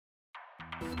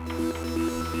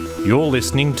You're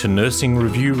listening to Nursing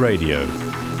Review Radio.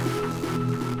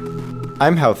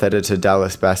 I'm Health Editor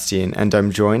Dallas Bastian, and I'm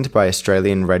joined by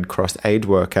Australian Red Cross aid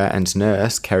worker and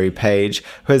nurse Kerry Page,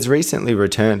 who has recently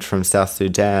returned from South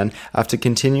Sudan after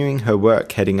continuing her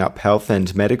work heading up health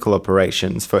and medical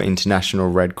operations for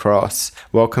International Red Cross.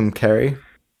 Welcome, Kerry.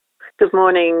 Good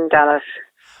morning, Dallas.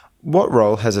 What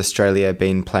role has Australia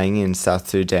been playing in South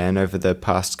Sudan over the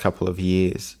past couple of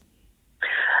years?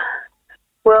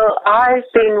 Well,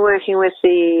 I've been working with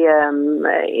the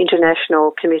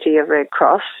International Committee of Red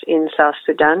Cross in South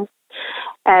Sudan,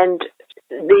 and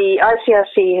the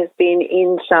ICRC has been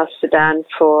in South Sudan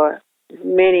for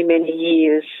many, many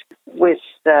years with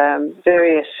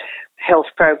various health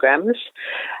programs.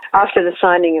 After the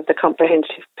signing of the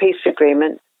Comprehensive Peace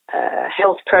Agreement,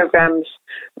 health programs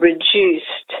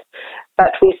reduced,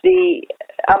 but with the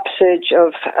upsurge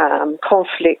of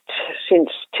conflict since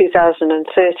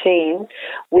 2013,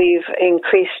 we've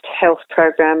increased health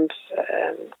programs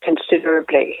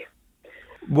considerably.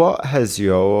 What has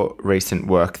your recent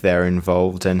work there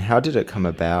involved, and how did it come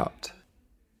about?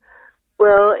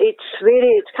 Well, it's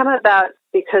come about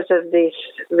because of this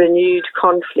renewed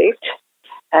conflict,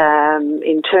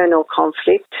 internal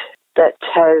conflict that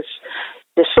has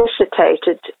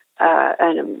necessitated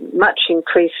a much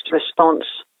increased response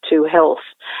to health,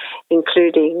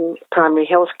 including primary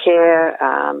health care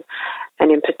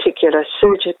and in particular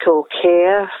surgical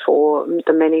care for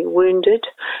the many wounded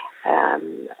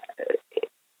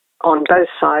on both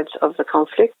sides of the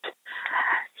conflict.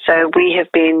 So we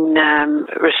have been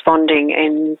responding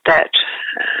in that,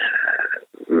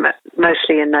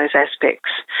 mostly in those aspects.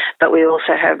 But we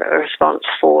also have a response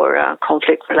for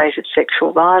conflict-related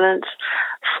sexual violence,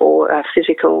 for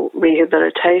physical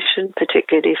rehabilitation,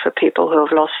 particularly for people who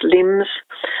have lost limbs,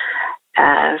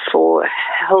 for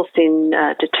health in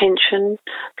detention,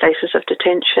 places of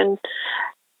detention.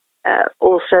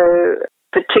 Also,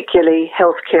 particularly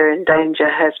healthcare in danger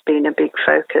has been a big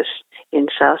focus in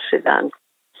South Sudan.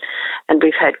 And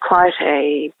we've had quite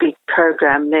a big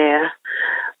program there,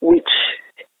 which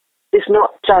is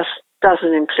not just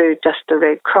doesn't include just the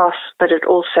Red Cross, but it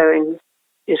also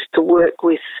is to work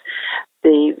with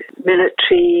the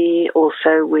military,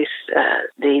 also with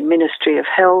the Ministry of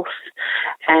Health,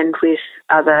 and with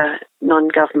other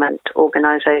non-government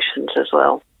organisations as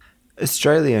well.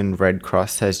 Australian Red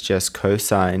Cross has just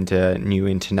co-signed a new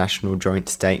international joint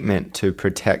statement to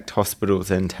protect hospitals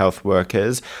and health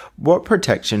workers. What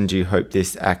protection do you hope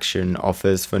this action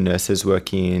offers for nurses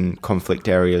working in conflict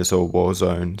areas or war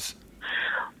zones?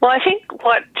 Well, I think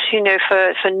for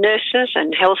nurses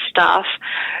and health staff,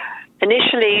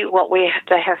 initially what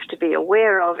they have to be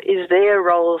aware of is their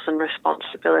roles and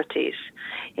responsibilities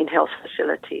in health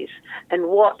facilities, and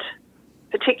what,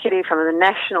 particularly from the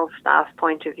national staff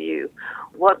point of view,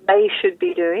 what they should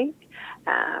be doing,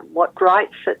 what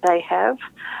rights that they have,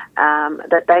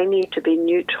 that they need to be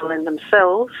neutral in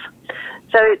themselves.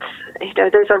 So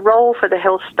there's a role for the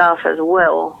health staff as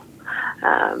well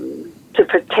to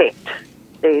protect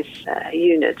these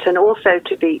units, and also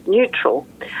to be neutral,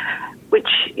 which,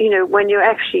 when you're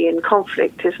actually in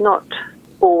conflict is not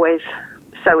always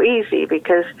so easy,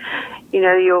 because,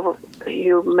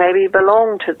 you maybe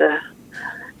belong to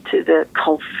the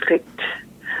conflict.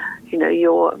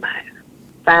 Your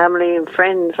family and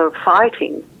friends are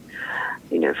fighting,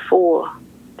 for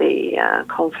the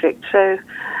conflict. So,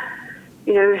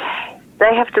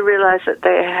 they have to realise that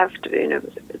they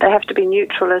have to be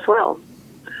neutral as well.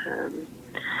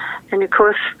 And of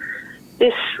course,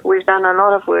 we've done a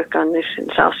lot of work on this in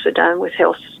South Sudan with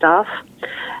health staff,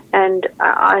 and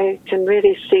I can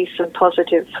really see some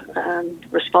positive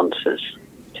responses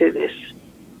to this.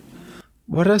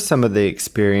 What are some of the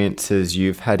experiences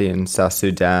you've had in South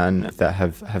Sudan that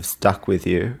have stuck with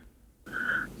you?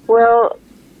 Well,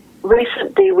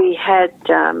 recently we had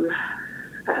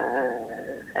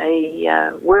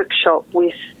a workshop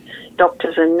with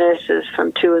doctors and nurses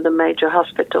from two of the major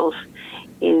hospitals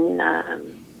in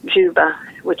Juba,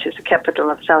 which is the capital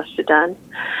of South Sudan,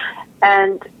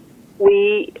 and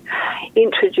we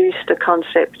introduced the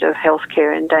concept of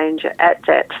healthcare in danger at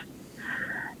that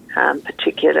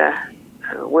particular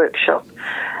workshop,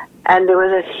 and there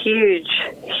was a huge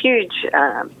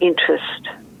interest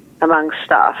among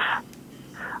staff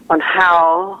on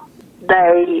how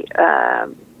they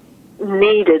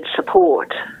needed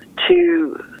support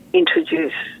to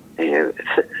introduce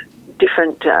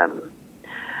different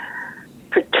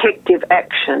protective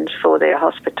actions for their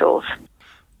hospitals.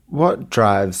 What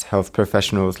drives health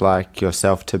professionals like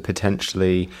yourself to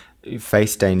potentially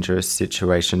face dangerous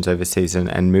situations overseas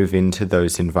and move into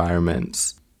those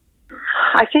environments?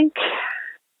 I think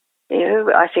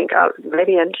I think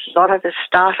maybe a lot of us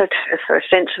started for a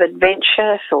sense of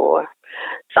adventure or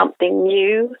something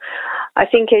new. I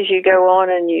think as you go on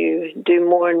and you do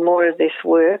more and more of this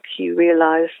work, you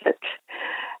realise that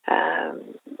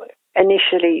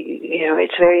initially,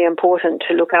 it's very important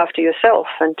to look after yourself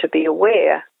and to be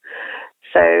aware.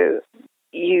 So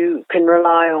you can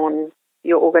rely on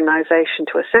your organisation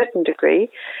to a certain degree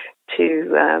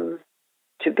to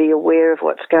be aware of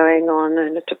what's going on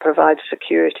and to provide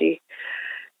security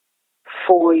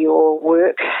for your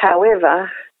work.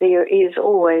 However, there is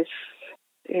always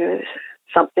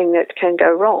something that can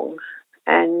go wrong,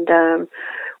 and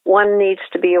one needs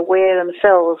to be aware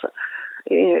themselves.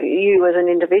 You as an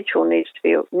individual needs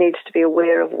to be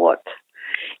aware of what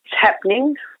is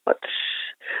happening,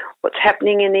 what's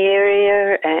happening in the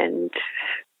area, and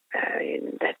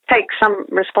take some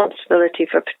responsibility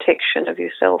for protection of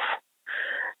yourself,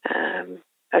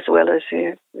 as well as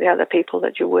the other people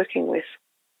that you're working with.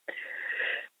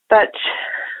 But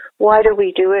why do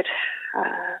we do it?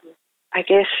 I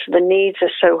guess the needs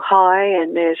are so high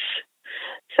and there's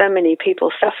so many people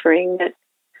suffering that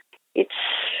it's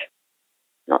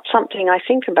not something I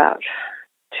think about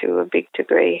to a big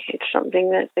degree. It's something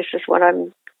that this is what I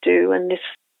do, and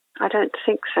I don't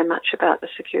think so much about the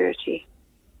security.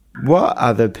 What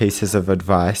other pieces of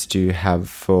advice do you have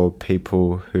for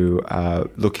people who are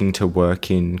looking to work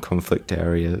in conflict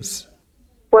areas?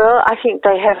 Well, I think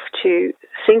they have to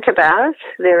think about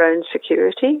their own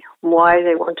security, why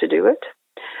they want to do it.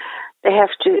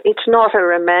 It's not a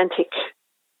romantic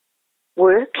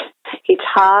work. It's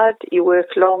hard. You work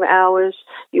long hours.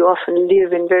 You often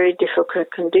live in very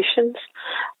difficult conditions.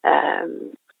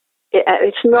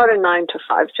 It's not a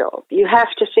 9-to-5 job. You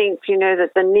have to think,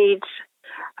 that the needs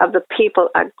of the people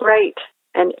are great,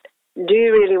 and do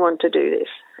you really want to do this?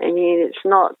 I mean, it's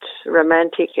not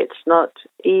romantic. It's not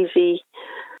easy.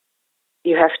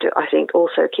 You have to, I think,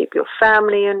 also keep your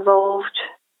family involved.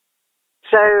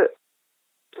 So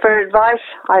for advice,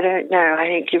 I don't know. I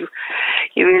think you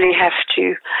really have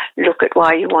to look at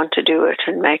why you want to do it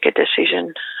and make a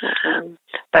decision.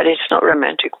 But it's not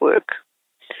romantic work.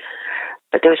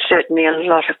 But there's certainly a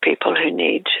lot of people who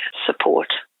need support.